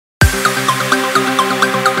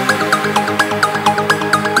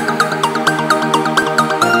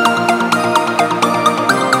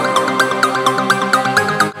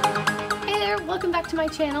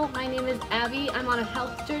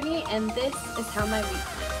and this is how my week went.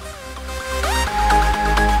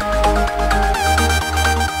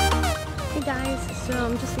 Hey guys, so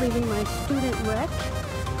I'm just leaving my student rec,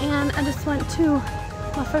 and I just went to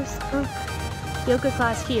my first group yoga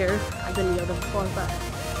class here. I've been yoga before, but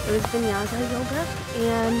it was vinyasa yoga,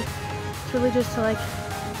 and it's really just to like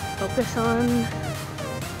focus on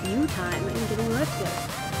you time and getting lifted.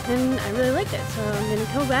 And I really liked it, so I'm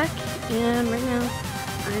gonna go back, and right now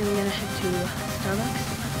I'm gonna head to Starbucks.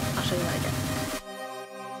 I'll show you what I get.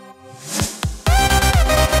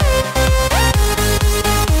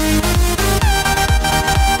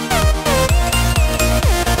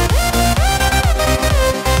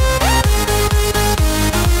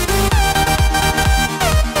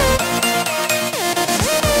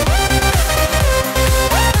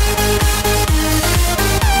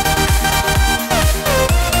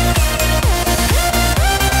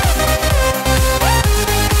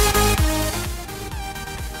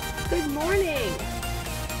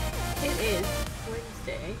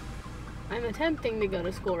 I'm attempting to go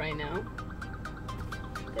to school right now.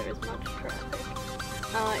 There is much traffic.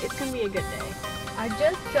 It's gonna be a good day. I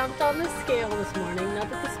just jumped on the scale this morning. Not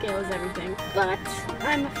that the scale is everything, but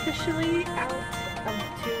I'm officially out of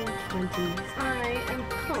 220s. I am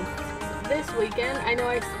pumped. This weekend, I know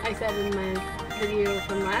I said in my video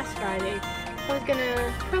from last Friday, I was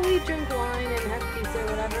gonna probably drink wine and have pizza or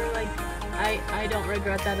whatever. Like, I don't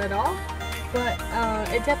regret that at all. But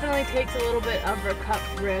it definitely takes a little bit of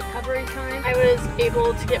recovery time. I was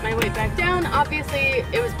able to get my weight back down. Obviously,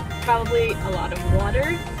 it was probably a lot of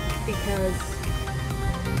water because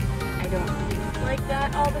I don't eat like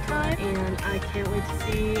that all the time. And I can't wait to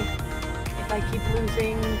see if I keep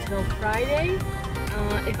losing till Friday.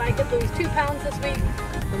 If I could lose 2 pounds this week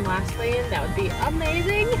from last weigh-in, that would be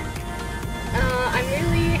amazing. I'm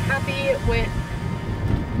really happy with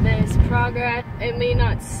this progress. It may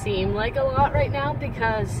not seem like a lot right now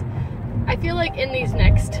because I feel like in these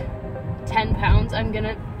next 10 pounds I'm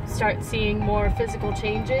gonna start seeing more physical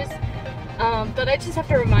changes, but I just have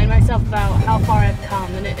to remind myself about how far I've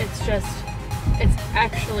come, and it's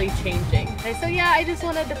actually changing. Okay, so yeah, I just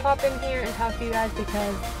wanted to pop in here and talk to you guys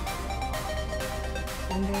because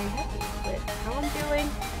I'm very happy with how I'm doing,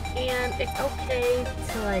 and it's okay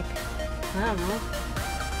to, like, I don't know,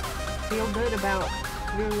 feel good about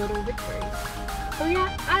your little victories. So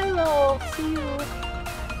yeah, I will see you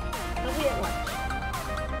probably at lunch.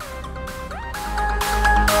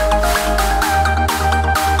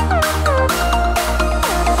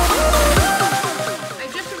 I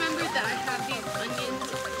just remembered that I have these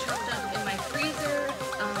onions chopped up in my freezer.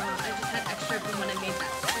 I just had extra from when I made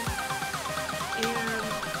that soup. And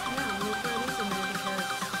yeah, I'm gonna throw these in there because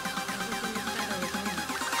everything is better with onions.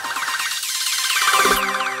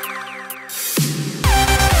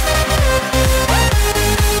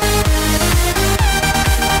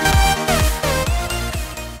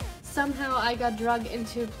 Somehow I got drugged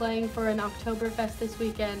into playing for an Oktoberfest this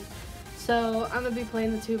weekend, so I'm gonna be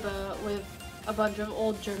playing the tuba with a bunch of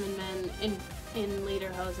old German men in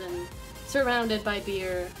lederhosen, surrounded by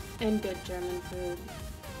beer and good German food.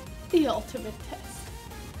 The ultimate test.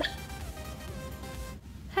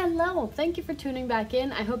 Hello, thank you for tuning back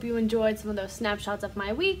in. I hope you enjoyed some of those snapshots of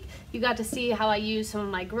my week. You got to see how I use some of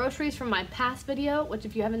my groceries from my past video, which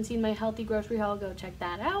if you haven't seen my healthy grocery haul, go check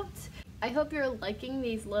that out. I hope you're liking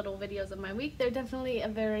these little videos of my week. They're definitely a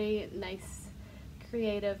very nice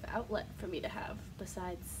creative outlet for me to have,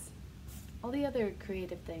 besides all the other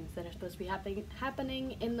creative things that are supposed to be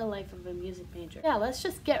happening in the life of a music major. Yeah, let's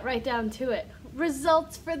just get right down to it.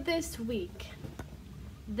 Results for this week.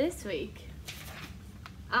 This week,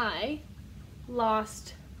 I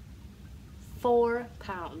lost 4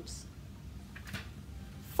 pounds.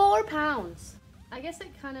 4 pounds! I guess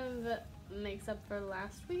it kind of makes up for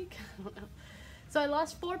last week. I don't know. So I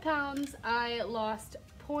lost 4 pounds. I lost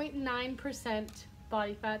 0.9%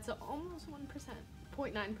 body fat, so almost 1%,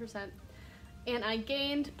 0.9%, and I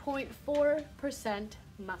gained 0.4%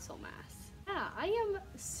 muscle mass. Yeah, I am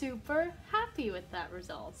super happy with that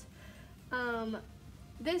result.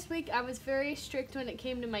 This week I was very strict when it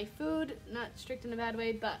came to my food, not strict in a bad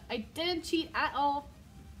way, but I didn't cheat at all.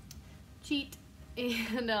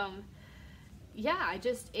 And yeah, I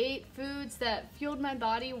just ate foods that fueled my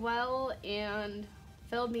body well and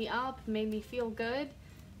filled me up, made me feel good,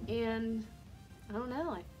 and I don't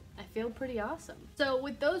know, I feel pretty awesome. So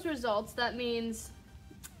with those results, that means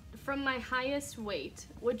from my highest weight,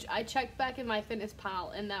 which I checked back in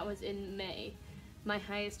MyFitnessPal, and that was in May, my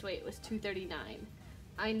highest weight was 239.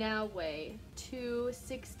 I now weigh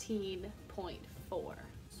 216.4.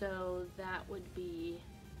 So that would be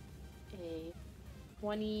a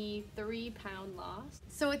 23-pound loss.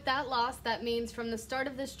 So with that loss, that means from the start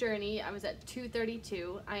of this journey, I was at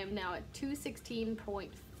 232. I am now at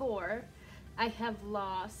 216.4. I have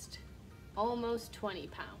lost almost 20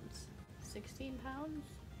 pounds. 16 pounds?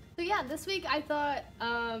 So yeah, this week I thought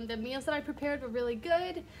the meals that I prepared were really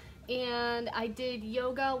good, and I did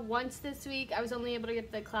yoga once this week. I was only able to get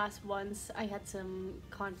to the class once. I had some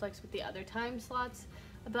conflicts with the other time slots,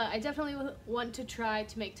 but I definitely want to try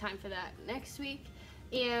to make time for that next week.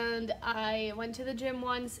 And I went to the gym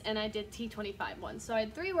once, and I did T25 once. So I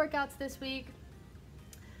had 3 workouts this week,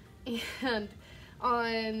 and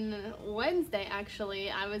on Wednesday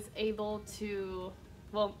actually I was able to,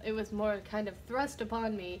 well, it was more kind of thrust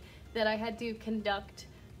upon me that I had to conduct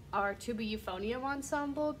our tuba euphonium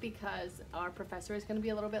ensemble because our professor is going to be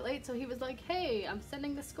a little bit late. So he was like, hey, I'm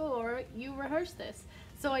sending the score, you rehearse this.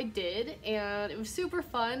 So I did, and it was super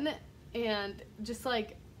fun, and just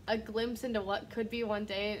like a glimpse into what could be one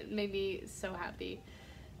day. It made me so happy.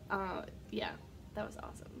 Yeah, that was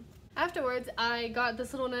awesome. Afterwards, I got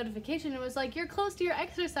this little notification. It was like, you're close to your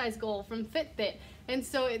exercise goal from Fitbit. And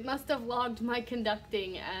so it must have logged my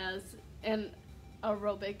conducting as an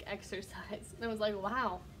aerobic exercise. And I was like,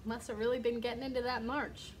 wow, must have really been getting into that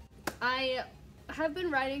march. I have been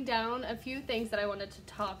writing down a few things that I wanted to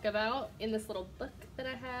talk about in this little book that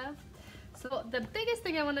I have. So the biggest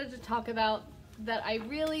thing I wanted to talk about that I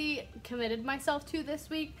really committed myself to this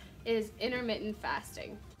week is intermittent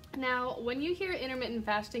fasting. Now, when you hear intermittent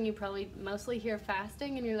fasting, you probably mostly hear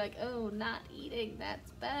fasting and you're like, oh, not eating,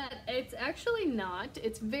 that's bad. It's actually not.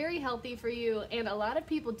 It's very healthy for you, and a lot of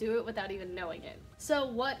people do it without even knowing it. So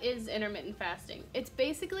what is intermittent fasting? It's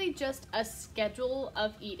basically just a schedule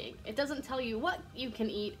of eating. It doesn't tell you what you can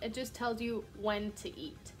eat, it just tells you when to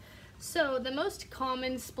eat. So the most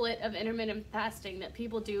common split of intermittent fasting that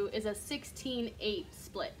people do is a 16-8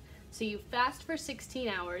 split. So you fast for 16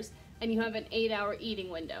 hours, and you have an 8-hour eating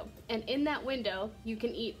window. And in that window, you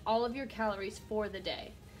can eat all of your calories for the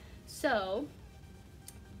day. So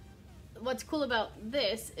what's cool about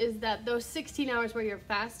this is that those 16 hours where you're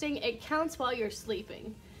fasting, it counts while you're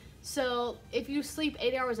sleeping. So if you sleep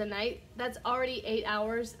 8 hours a night, that's already 8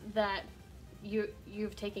 hours that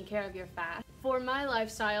you've taken care of your fast. For my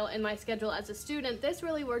lifestyle and my schedule as a student, this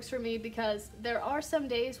really works for me because there are some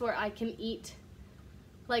days where I can eat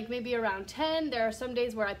like maybe around 10. There are some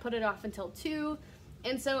days where I put it off until 2.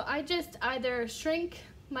 And so I just either shrink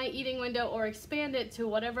my eating window or expand it to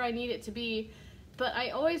whatever I need it to be. But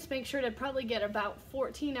I always make sure to probably get about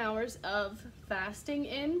 14 hours of fasting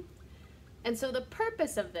in. And so the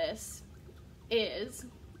purpose of this is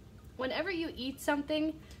whenever you eat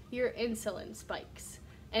something, your insulin spikes.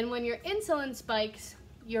 And when your insulin spikes,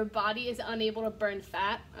 your body is unable to burn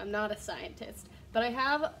fat. I'm not a scientist, but I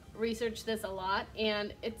have researched this a lot,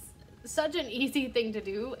 and it's such an easy thing to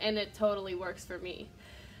do, and it totally works for me.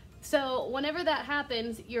 So whenever that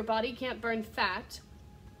happens, your body can't burn fat,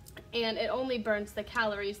 and it only burns the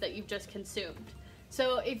calories that you've just consumed.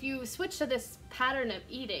 So if you switch to this pattern of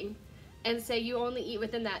eating, and say you only eat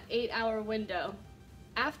within that 8-hour window,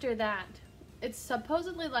 after that, it's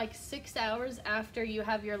supposedly like 6 hours after you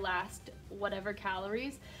have your last whatever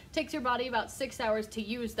calories. It takes your body about 6 hours to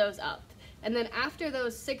use those up. And then after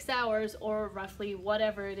those 6 hours, or roughly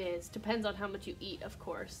whatever it is, depends on how much you eat, of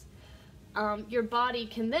course, your body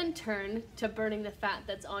can then turn to burning the fat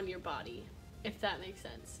that's on your body, if that makes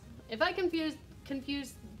sense. If I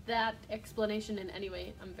confused that explanation in any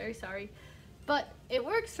way, I'm very sorry. But it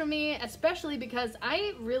works for me, especially because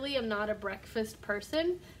I really am not a breakfast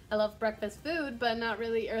person. I love breakfast food, but not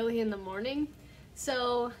really early in the morning.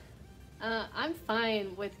 So I'm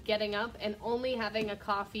fine with getting up and only having a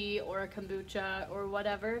coffee or a kombucha or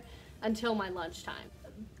whatever until my lunchtime.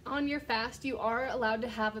 On your fast, you are allowed to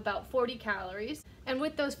have about 40 calories. And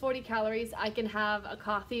with those 40 calories, I can have a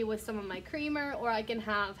coffee with some of my creamer, or I can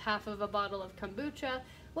have half of a bottle of kombucha,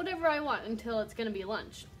 whatever I want until it's gonna be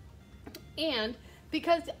lunch. And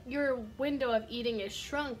because your window of eating is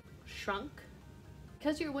shrunk,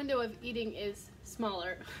 because your window of eating is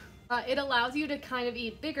smaller, it allows you to kind of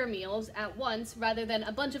eat bigger meals at once rather than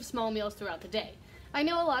a bunch of small meals throughout the day. I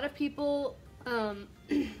know a lot of people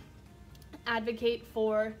advocate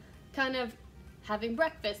for kind of having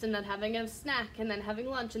breakfast and then having a snack and then having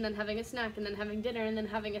lunch and then having a snack and then having dinner and then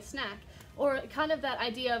having a snack, or kind of that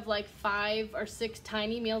idea of like 5 or 6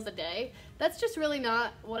 tiny meals a day. That's just really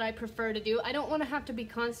not what I prefer to do. I don't want to have to be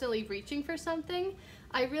constantly reaching for something.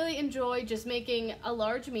 I really enjoy just making a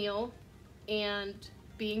large meal and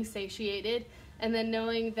being satiated, and then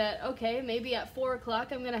knowing that, okay, maybe at 4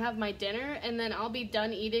 o'clock I'm gonna have my dinner and then I'll be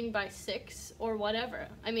done eating by 6 or whatever.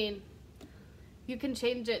 I mean, you can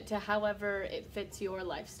change it to however it fits your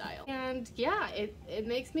lifestyle. And yeah, it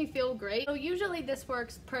makes me feel great. So usually this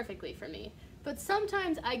works perfectly for me, but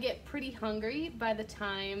sometimes I get pretty hungry by the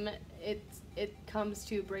time it comes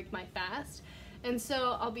to break my fast. And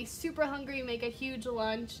so I'll be super hungry, make a huge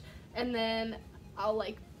lunch, and then I'll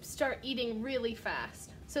like start eating really fast.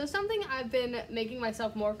 So something I've been making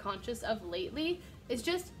myself more conscious of lately is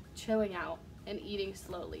just chilling out and eating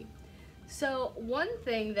slowly. So one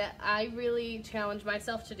thing that I really challenge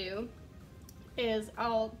myself to do is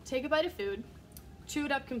I'll take a bite of food, chew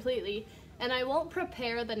it up completely, and I won't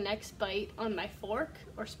prepare the next bite on my fork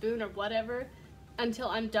or spoon or whatever until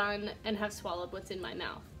I'm done and have swallowed what's in my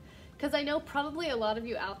mouth. Because I know probably a lot of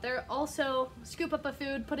you out there also scoop up a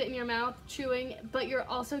food, put it in your mouth, chewing, but you're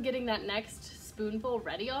also getting that next spoonful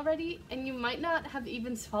ready already, and you might not have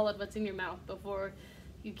even swallowed what's in your mouth before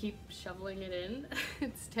you keep shoveling it in.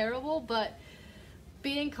 It's terrible, but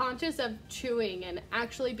being conscious of chewing and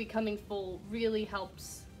actually becoming full really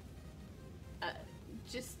helps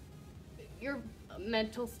just your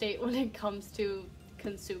mental state when it comes to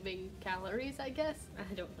consuming calories, I guess.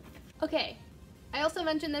 I don't know. Okay, I also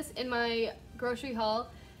mentioned this in my grocery haul,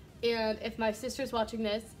 and if my sister's watching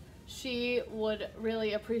this, she would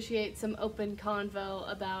really appreciate some open convo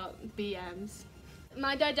about BMs.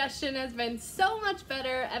 My digestion has been so much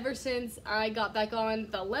better ever since I got back on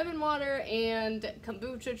the lemon water and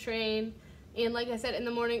kombucha train. And like I said, in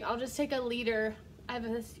the morning, I'll just take a liter. I have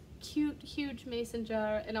this cute, huge mason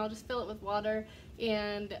jar, and I'll just fill it with water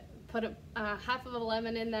and put half of a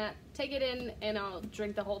lemon in that, take it in, and I'll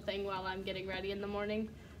drink the whole thing while I'm getting ready in the morning.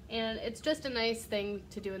 And it's just a nice thing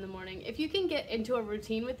to do in the morning. If you can get into a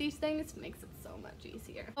routine with these things, it makes it so much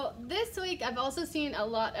easier. Well, this week I've also seen a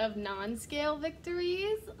lot of non-scale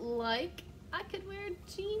victories, like I could wear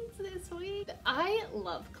jeans this week. I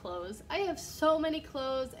love clothes. I have so many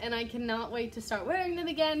clothes, and I cannot wait to start wearing them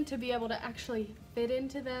again. To be able to actually fit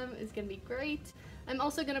into them is gonna be great. I'm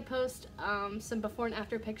also gonna post some before and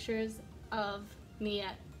after pictures of me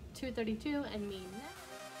at 2:32 and me now.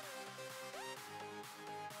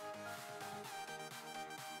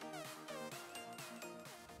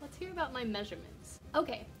 Let's hear about my measurements.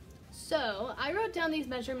 Okay, so I wrote down these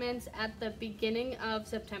measurements at the beginning of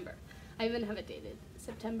September. I even have it dated,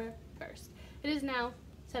 September 1st. It is now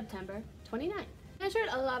September 29th. I measured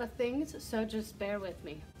a lot of things, so just bear with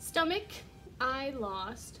me. Stomach, I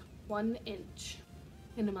lost 1 inch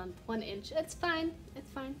in a month. 1 inch, it's fine,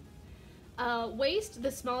 it's fine. Waist,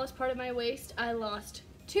 the smallest part of my waist, I lost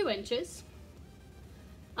 2 inches.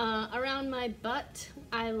 Around my butt,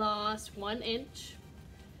 I lost 1 inch.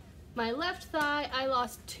 My left thigh, I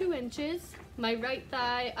lost 2 inches. My right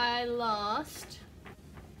thigh, I lost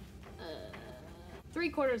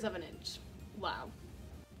 3/4 of an inch. Wow.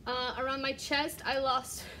 Around my chest, I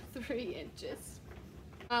lost 3 inches.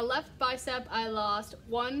 Left bicep, I lost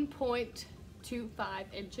 1.25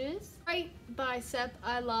 inches. Right bicep,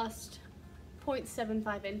 I lost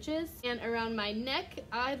 0.75 inches. And around my neck,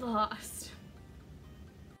 I lost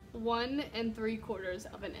 1 3/4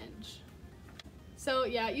 of an inch. So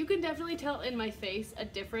yeah, you can definitely tell in my face a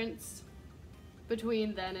difference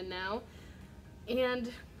between then and now.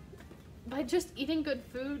 And by just eating good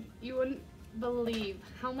food, you wouldn't believe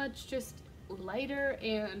how much just lighter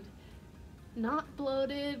and not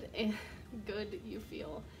bloated and good you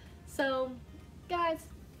feel. So guys,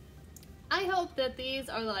 I hope that these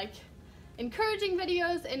are like encouraging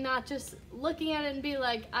videos and not just looking at it and be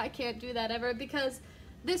like, I can't do that ever, because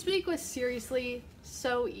this week was seriously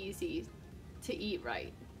so easy to eat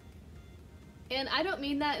right. And I don't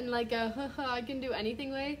mean that in like a haha I can do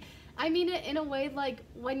anything way. I mean it in a way like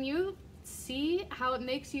when you see how it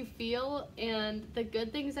makes you feel and the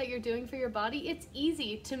good things that you're doing for your body, it's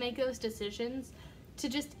easy to make those decisions to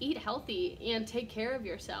just eat healthy and take care of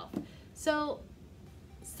yourself. So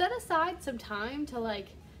set aside some time to like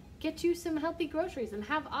get you some healthy groceries and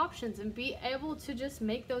have options and be able to just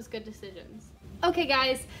make those good decisions. Okay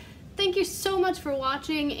guys, thank you so much for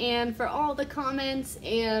watching and for all the comments,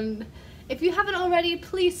 and if you haven't already,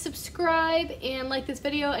 please subscribe and like this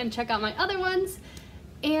video and check out my other ones.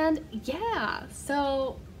 And yeah,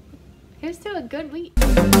 so here's to a good week.